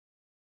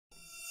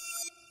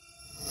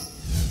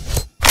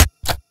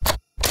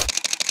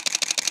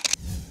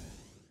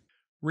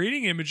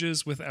Rating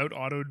images without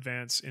auto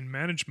advance in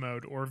manage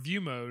mode or view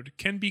mode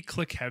can be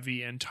click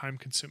heavy and time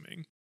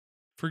consuming.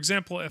 For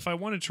example, if I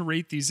wanted to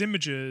rate these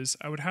images,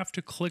 I would have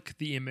to click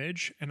the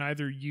image and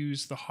either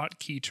use the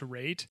hotkey to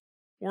rate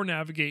or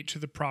navigate to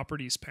the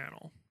properties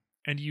panel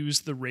and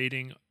use the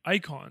rating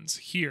icons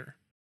here.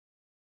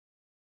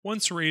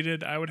 Once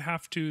rated, I would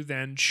have to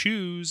then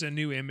choose a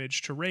new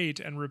image to rate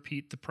and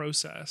repeat the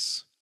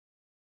process.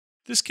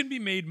 This can be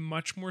made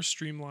much more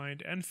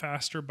streamlined and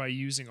faster by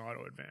using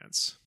auto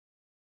advance.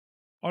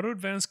 Auto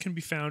advance can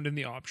be found in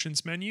the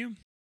Options menu.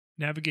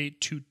 Navigate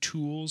to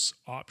Tools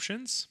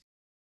Options.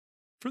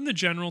 From the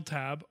General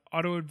tab,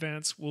 Auto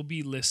Advance will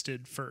be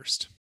listed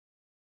first.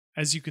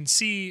 As you can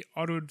see,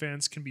 Auto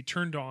Advance can be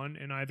turned on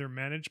in either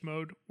Manage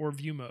mode or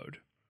View mode.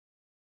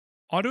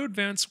 Auto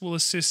Advance will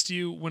assist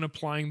you when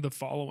applying the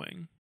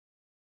following: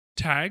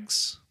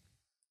 tags,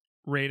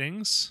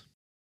 ratings,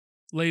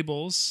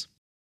 labels,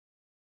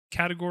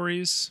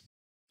 categories,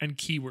 and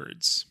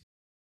keywords.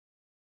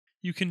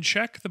 You can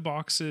check the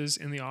boxes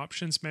in the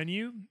Options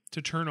menu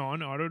to turn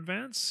on Auto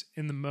Advance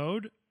in the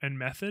mode and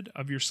method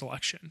of your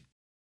selection.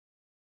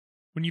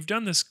 When you've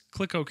done this,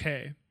 click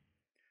OK.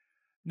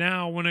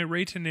 Now, when I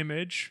rate an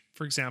image,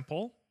 for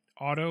example,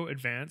 Auto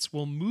Advance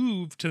will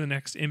move to the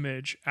next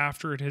image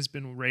after it has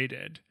been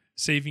rated,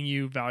 saving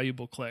you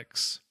valuable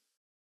clicks.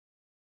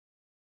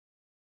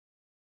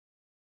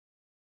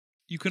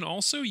 You can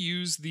also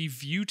use the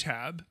View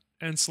tab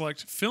and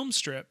select Film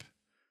Strip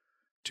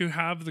to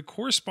have the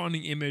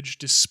corresponding image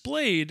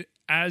displayed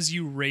as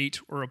you rate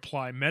or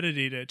apply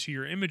metadata to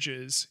your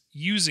images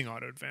using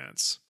Auto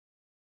Advance.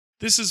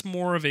 This is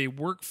more of a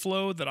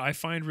workflow that I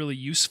find really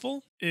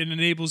useful. It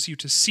enables you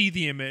to see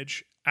the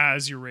image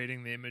as you're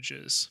rating the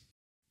images.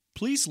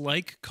 Please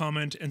like,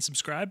 comment, and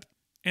subscribe.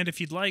 And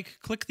if you'd like,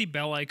 click the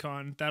bell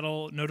icon.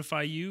 That'll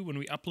notify you when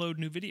we upload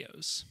new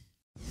videos.